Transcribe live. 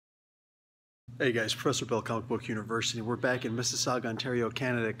Hey guys, Professor Bill, Comic Book University. We're back in Mississauga, Ontario,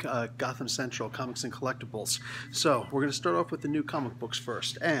 Canada, Gotham Central, Comics and Collectibles. So, we're going to start off with the new comic books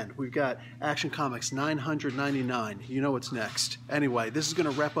first. And we've got Action Comics 999. You know what's next. Anyway, this is going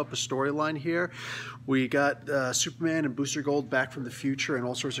to wrap up a storyline here. We got Superman and Booster Gold back from the future and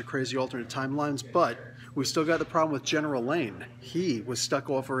all sorts of crazy alternate timelines, but we still got the problem with General Lane. He was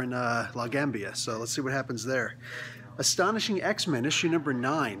stuck over in La Gambia, so let's see what happens there. Astonishing X-Men, issue number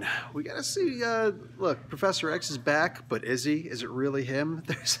 9. We gotta see, look, Professor X is back, but is he? Is it really him?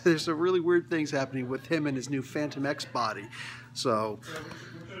 There's some really weird things happening with him and his new Phantom X body. So,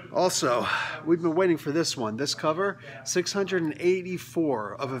 also, we've been waiting for this one. This cover,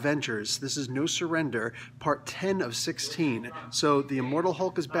 684 of Avengers. This is No Surrender, part 10 of 16. So, the Immortal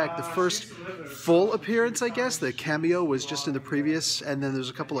Hulk is back. The first full appearance, I guess. The cameo was just in the previous, and then there's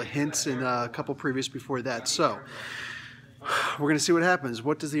a couple of hints in a couple previous before that. So, we're going to see what happens.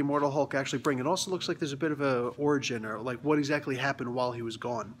 What does the Immortal Hulk actually bring? It also looks like there's a bit of a origin, or like what exactly happened while he was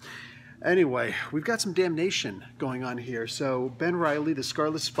gone. Anyway, we've got some damnation going on here. So Ben Reilly, the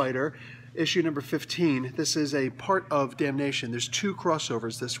Scarlet Spider, issue number 15. This is a part of Damnation. There's 2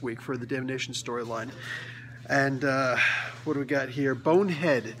 crossovers this week for the Damnation storyline. And what do we got here?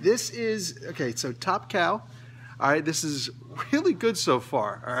 Bonehead. This is, okay, so Top Cow. All right, this is really good so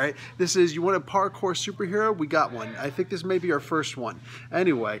far, all right? This is, you want a parkour superhero? We got one. I think this may be our first one.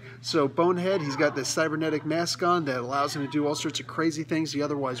 Anyway, so Bonehead, he's got this cybernetic mask on that allows him to do all sorts of crazy things he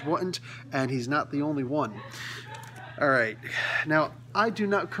otherwise wouldn't, and he's not the only one. All right, now, I do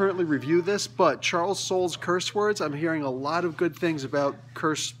not currently review this, but Charles Soule's curse words, I'm hearing a lot of good things about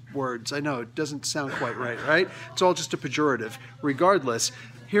curse words. I know, it doesn't sound quite right? It's all just a pejorative. Regardless,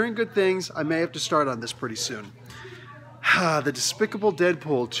 hearing good things, I may have to start on this pretty soon. The Despicable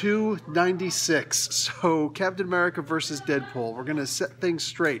Deadpool 296. So Captain America versus Deadpool. We're going to set things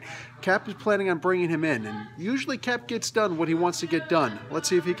straight. Cap is planning on bringing him in, and usually Cap gets done what he wants to get done. Let's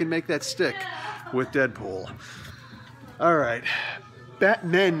see if he can make that stick with Deadpool. All right.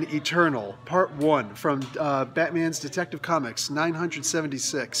 Batman Eternal, Part 1 from Batman's Detective Comics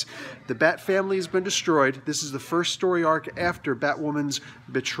 976. The Bat family has been destroyed. This is the first story arc after Batwoman's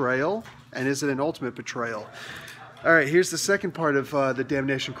betrayal. And is it an ultimate betrayal? All right, here's the second part of the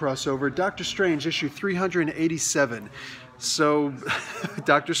Damnation crossover. Doctor Strange, issue 387. So,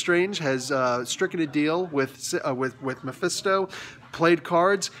 Doctor Strange has stricken a deal with Mephisto, played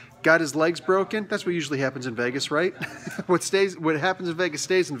cards, got his legs broken. That's what usually happens in Vegas, right? What happens in Vegas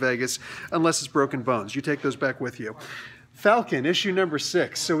stays in Vegas, unless it's broken bones. You take those back with you. Falcon, issue number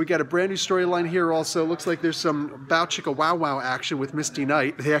 6. So we got a brand new storyline here also. Looks like there's some Bow Chicka Wow Wow action with Misty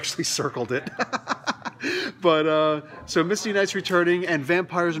Knight. They actually circled it. But, so Misty Knight's returning, and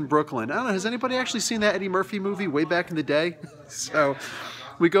Vampires in Brooklyn. I don't know, has anybody actually seen that Eddie Murphy movie way back in the day? So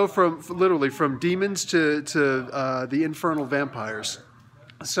we go from, literally, from demons to the infernal vampires.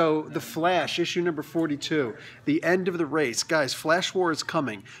 So, The Flash, issue number 42, the end of the race. Guys, Flash War is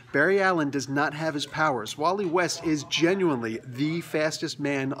coming. Barry Allen does not have his powers. Wally West is genuinely the fastest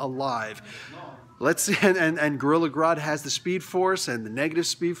man alive. Let's see, and Gorilla Grodd has the Speed Force, and the negative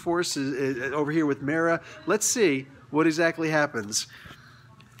Speed Force is over here with Mera. Let's see what exactly happens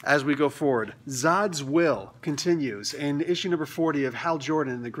as we go forward. Zod's Will continues in issue number 40 of Hal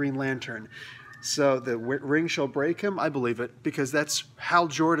Jordan and the Green Lantern. So the ring shall break him? I believe it, because that's Hal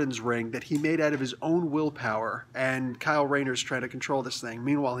Jordan's ring that he made out of his own willpower, and Kyle Rayner's trying to control this thing.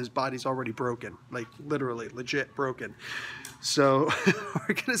 Meanwhile, his body's already broken, like literally, legit broken. So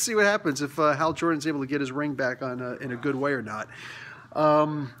we're going to see what happens if Hal Jordan's able to get his ring back on in a good way or not.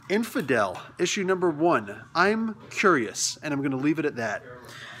 Infidel, issue number 1. I'm curious, and I'm going to leave it at that.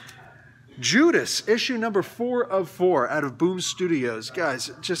 Judas, issue number 4 of 4 out of Boom Studios.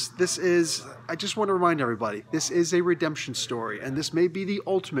 Guys, I just want to remind everybody, this is a redemption story, and this may be the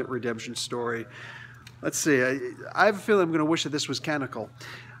ultimate redemption story. Let's see, I have a feeling I'm going to wish that this was canonical.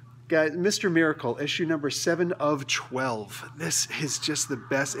 Guys, Mr. Miracle, issue number 7 of 12. This is just the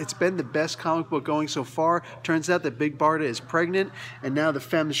best. It's been the best comic book going so far. Turns out that Big Barda is pregnant, and now the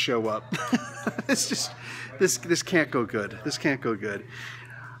femmes show up. It's just, this can't go good. This can't go good.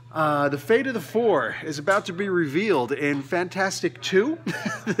 The Fate of the Four is about to be revealed in Fantastic 2,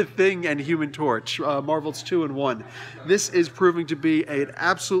 The Thing, and Human Torch, Marvel's 2 in 1. This is proving to be an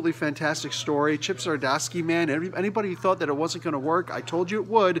absolutely fantastic story. Chip Zdarsky, man, anybody who thought that it wasn't going to work, I told you it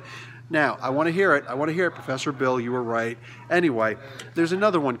would. Now, I want to hear it. I want to hear it, Professor Bill. You were right. Anyway, there's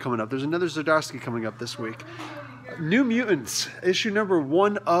another one coming up. There's another Zdarsky coming up this week. New Mutants, issue number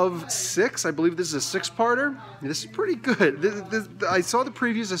 1 of 6. I believe this is a 6-parter. This is pretty good. I saw the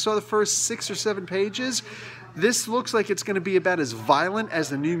previews. I saw the first 6 or 7 pages. This looks like it's going to be about as violent as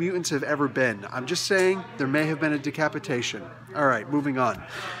the New Mutants have ever been. I'm just saying there may have been a decapitation. All right, moving on.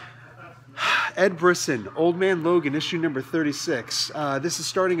 Ed Brisson, Old Man Logan, issue number 36. This is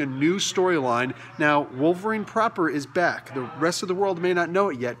starting a new storyline. Now, Wolverine proper is back. The rest of the world may not know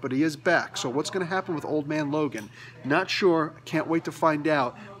it yet, but he is back. So what's going to happen with Old Man Logan? Not sure. Can't wait to find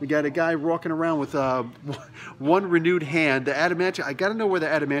out. We got a guy walking around with one renewed hand. The adamantium. I got to know where the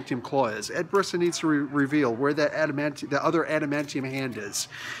adamantium claw is. Ed Brisson needs to reveal where that the other adamantium hand is.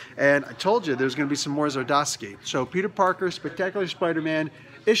 And I told you there's going to be some more Zardosky. So Peter Parker, Spectacular Spider-Man,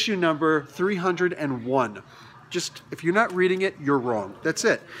 issue number 301. Just, if you're not reading it, you're wrong. That's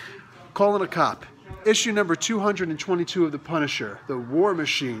it. Calling a cop. Issue number 222 of The Punisher, The War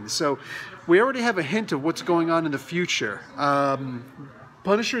Machine. So we already have a hint of what's going on in the future.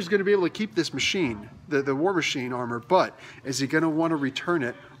 Punisher is going to be able to keep this machine, the War Machine armor, but is he going to want to return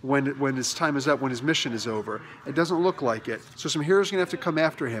it when his time is up, when his mission is over? It doesn't look like it. So some heroes are going to have to come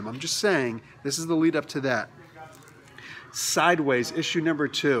after him. I'm just saying, this is the lead up to that. Sideways, issue number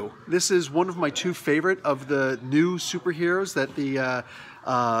 2. This is one of my 2 favorite of the new superheroes that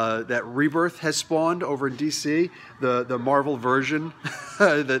that Rebirth has spawned over in DC, the Marvel version,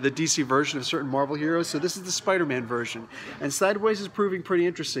 the DC version of certain Marvel heroes. So this is the Spider-Man version. And Sideways is proving pretty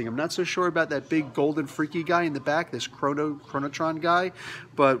interesting. I'm not so sure about that big golden freaky guy in the back, this Chronotron guy,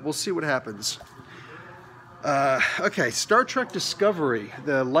 but we'll see what happens. Okay, Star Trek Discovery,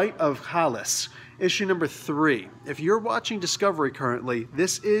 The Light of Hallis. Issue number 3. If you're watching Discovery currently,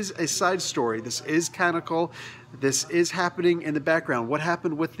 this is a side story. This is canonical. This is happening in the background. What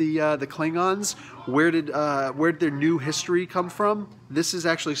happened with the Klingons? Where did their new history come from? This is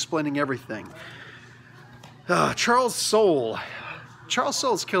actually explaining everything. Charles Soule. Charles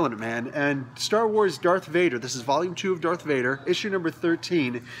Soule's killing it, man. And Star Wars Darth Vader. This is volume 2 of Darth Vader, issue number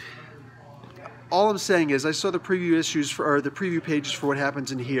 13. All I'm saying is I saw the preview issues or the preview pages for what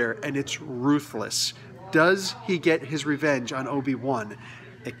happens in here, and it's ruthless. Does he get his revenge on Obi-Wan?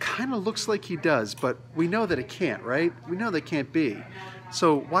 It kind of looks like he does, but we know that it can't, right? We know that can't be.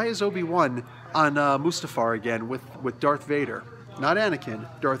 So why is Obi-Wan on Mustafar again with Darth Vader? Not Anakin,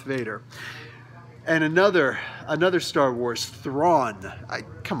 Darth Vader. And another Star Wars, Thrawn.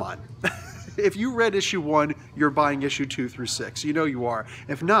 Come on. If you read issue 1, you're buying issue 2 through 6. You know you are.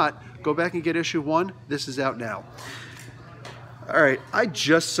 If not, go back and get issue 1. This is out now. All right, I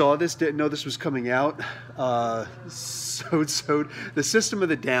just saw this. Didn't know this was coming out. So the System of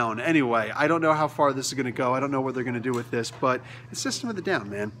the Down. Anyway, I don't know how far this is going to go. I don't know what they're going to do with this, but it's System of the Down,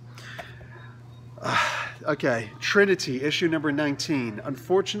 man. Okay, Trinity, issue number 19.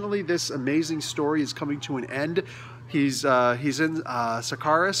 Unfortunately, this amazing story is coming to an end. He's in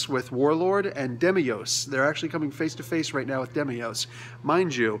Sakaris with Warlord and Demios. They're actually coming face to face right now with Demios.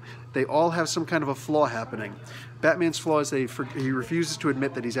 Mind you, they all have some kind of a flaw happening. Batman's flaw is he refuses to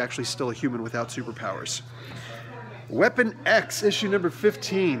admit that he's actually still a human without superpowers. Weapon X, issue number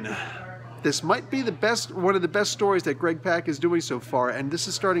 15. This might be one of the best stories that Greg Pak is doing so far, and this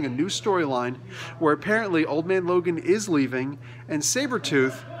is starting a new storyline where apparently Old Man Logan is leaving, and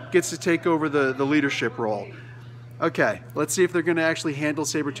Sabretooth gets to take over the leadership role. Okay, let's see if they're going to actually handle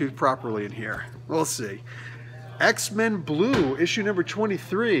Sabretooth properly in here. We'll see. X-Men Blue, issue number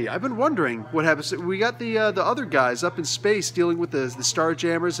 23. I've been wondering what happens. We got the other guys up in space dealing with the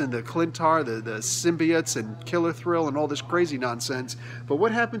Starjammers and the Clintar, the symbiotes and Killer Thrill and all this crazy nonsense. But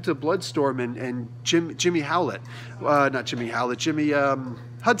what happened to Bloodstorm and Jimmy Howlett? Not Jimmy Howlett, Jimmy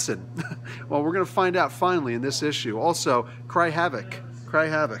Hudson. Well, we're going to find out finally in this issue. Also, Cry Havoc. Cry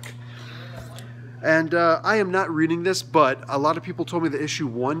Havoc. And I am not reading this, but a lot of people told me that issue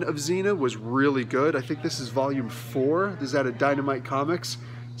 1 of Xena was really good. I think this is volume 4. This is out of Dynamite Comics.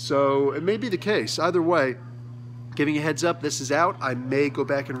 So it may be the case. Either way, giving a heads up, this is out. I may go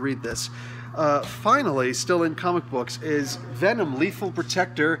back and read this. Finally, still in comic books, is Venom Lethal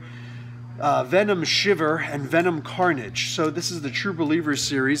Protector, Venom Shiver, and Venom Carnage. So this is the True Believers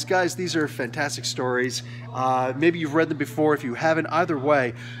series. Guys, these are fantastic stories. Maybe you've read them before. If you haven't, either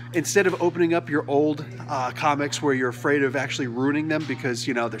way, instead of opening up your old comics where you're afraid of actually ruining them because,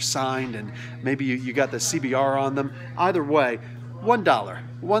 you know, they're signed and maybe you got the CBR on them, either way, $1.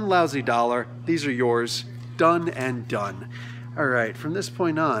 One lousy dollar. These are yours. Done and done. All right, from this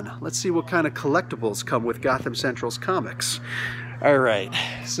point on, let's see what kind of collectibles come with Gotham Central's comics. All right,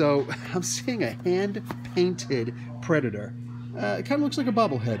 so I'm seeing a hand-painted Predator. It kind of looks like a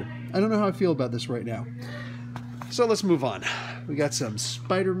bobblehead. I don't know how I feel about this right now. So let's move on. We got some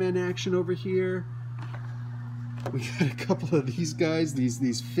Spider-Man action over here. We got a couple of these guys,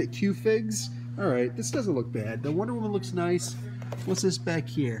 these Q-Figs. All right, this doesn't look bad. The Wonder Woman looks nice. What's this back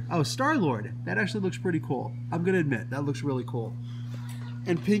here? Oh, Star-Lord. That actually looks pretty cool. I'm going to admit, that looks really cool.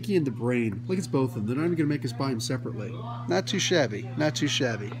 And Pinky and the Brain. Look, it's both of them. They're not even going to make us buy them separately. Not too shabby. Not too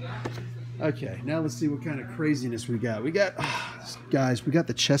shabby. Okay, now let's see what kind of craziness we got. Guys, we got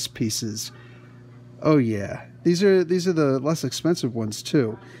the chess pieces. Oh, yeah. These are the less expensive ones,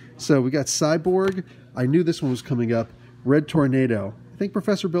 too. So we got Cyborg. I knew this one was coming up. Red Tornado. I think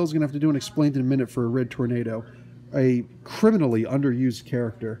Professor Bill's going to have to do an Explained in a Minute for a Red Tornado. A criminally underused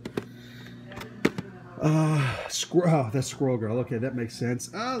character. That's Squirrel Girl. Okay, that makes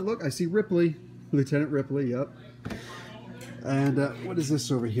sense. Look, I see Ripley. Lieutenant Ripley, yep. And what is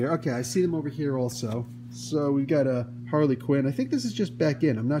this over here? Okay, I see them over here also. So we got a Harley Quinn. I think this is just back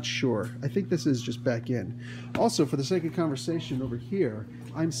in. I'm not sure. I think this is just back in. Also, for the sake of conversation over here,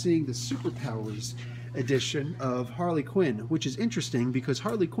 I'm seeing the Superpowers edition of Harley Quinn, which is interesting because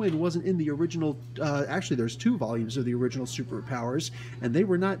Harley Quinn wasn't in the original. Actually, there's 2 volumes of the original Superpowers, and they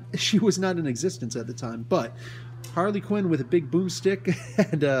were not. She was not in existence at the time. But Harley Quinn with a big boomstick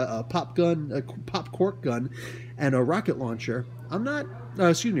and a pop gun, a pop cork gun, and a rocket launcher. I'm not.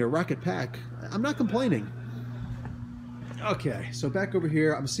 Excuse me, a rocket pack. I'm not complaining. Okay, so back over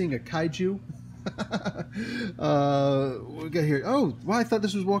here, I'm seeing a kaiju. What we got here? Oh, well, I thought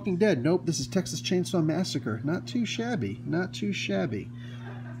this was Walking Dead. Nope, this is Texas Chainsaw Massacre. Not too shabby. Not too shabby.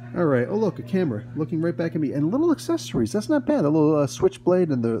 All right. Oh, look, a camera looking right back at me, and little accessories. That's not bad. A little switchblade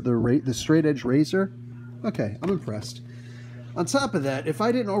and the straight edge razor. Okay, I'm impressed. On top of that, if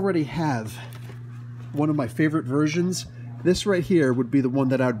I didn't already have one of my favorite versions, this right here would be the one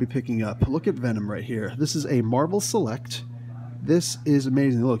that I would be picking up. Look at Venom right here. This is a Marvel Select. This is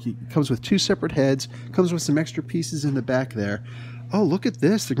amazing. Look, it comes with 2 separate heads, comes with some extra pieces in the back there. Oh, look at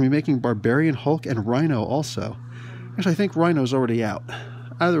this. They're going to be making Barbarian, Hulk, and Rhino also. Actually, I think Rhino's already out.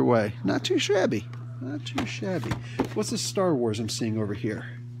 Either way, not too shabby. Not too shabby. What's this Star Wars I'm seeing over here?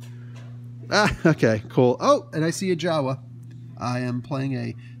 Okay, cool. Oh, and I see a Jawa. I am playing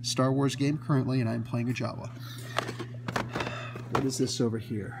a Star Wars game currently, and I'm playing a Jawa. What is this over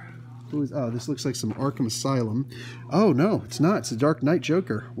here? Oh, this looks like some Arkham Asylum. Oh, no, it's not. It's the Dark Knight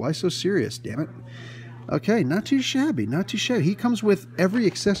Joker. Why so serious, damn it? Okay, not too shabby, not too shabby. He comes with every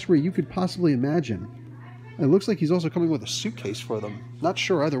accessory you could possibly imagine. It looks like he's also coming with a suitcase for them. Not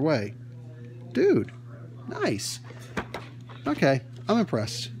sure either way. Dude, nice. Okay, I'm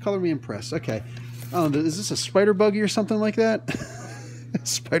impressed. Color me impressed. Okay. Oh, is this a spider buggy or something like that?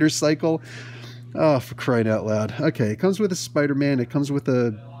 Spider cycle? Oh, for crying out loud. Okay, it comes with a Spider-Man. It comes with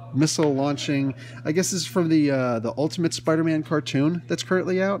a missile launching. I guess this is from the Ultimate Spider-Man cartoon that's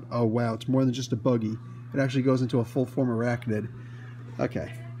currently out. Oh, wow, it's more than just a buggy. It actually goes into a full-form arachnid.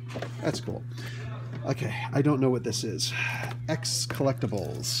 Okay, that's cool. Okay, I don't know what this is. X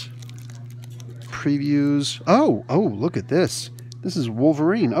Collectibles. Previews. Oh, look at this. This is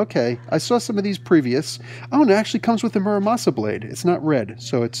Wolverine. Okay, I saw some of these previous. Oh, and it actually comes with the Muramasa blade. It's not red,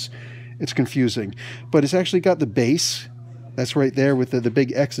 so it's confusing. But it's actually got the base. That's right there with the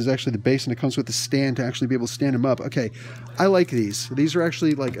big X is actually the base, and it comes with a stand to actually be able to stand them up. Okay, I like these. These are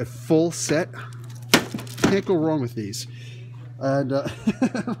actually like a full set. Can't go wrong with these. And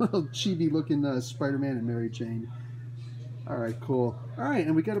little chibi-looking Spider-Man and Mary Jane. All right, cool. All right,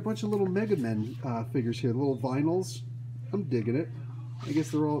 and we got a bunch of little Mega Men figures here, little vinyls. I'm digging it. I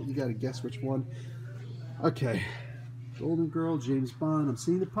guess they're all, you got to guess which one. Okay. Golden Girl, James Bond. I'm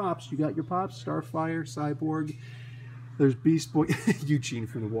seeing the pops. You got your pops? Starfire, Cyborg. There's Beast Boy, Eugene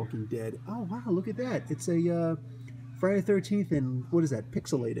from The Walking Dead. Oh, wow, look at that. It's a Friday the 13th, and what is that?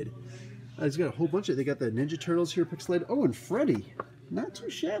 Pixelated. It's got a whole bunch of, they got the Ninja Turtles here pixelated. Oh, and Freddy. Not too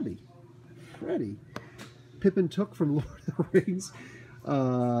shabby. Freddy. Pippin Took from Lord of the Rings.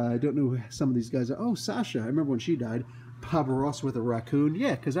 I don't know who some of these guys are. Oh, Sasha. I remember when she died. Bob Ross with a raccoon.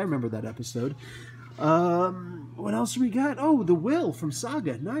 Yeah, because I remember that episode. What else we got? Oh, the Will from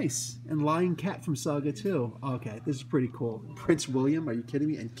Saga. Nice. And Lion Cat from Saga, too. Okay, this is pretty cool. Prince William, are you kidding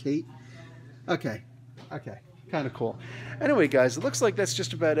me? And Kate. Okay. Kind of cool. Anyway, guys, it looks like that's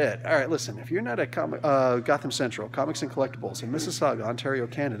just about it. All right, listen, if you're not at Gotham Central, Comics and Collectibles in Mississauga, Ontario,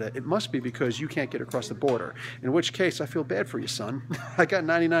 Canada, it must be because you can't get across the border. In which case, I feel bad for you, son. I got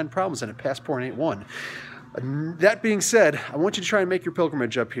 99 problems and a passport ain't one. That being said, I want you to try and make your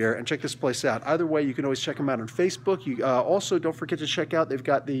pilgrimage up here and check this place out. Either way, you can always check them out on Facebook. You also don't forget to check out, they've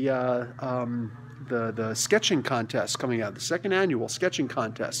got the sketching contest coming out, the 2nd annual sketching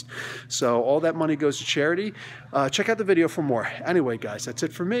contest. So all that money goes to charity. Check out the video for more. Anyway, guys, that's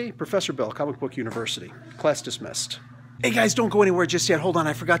it for me, Professor Bill, Comic Book University. Class dismissed. Hey guys, don't go anywhere just yet. Hold on,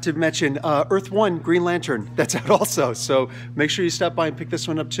 I forgot to mention Earth 1 Green Lantern. That's out also, so make sure you stop by and pick this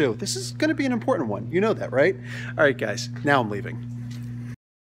one up too. This is going to be an important one. You know that, right? All right, guys, now I'm leaving.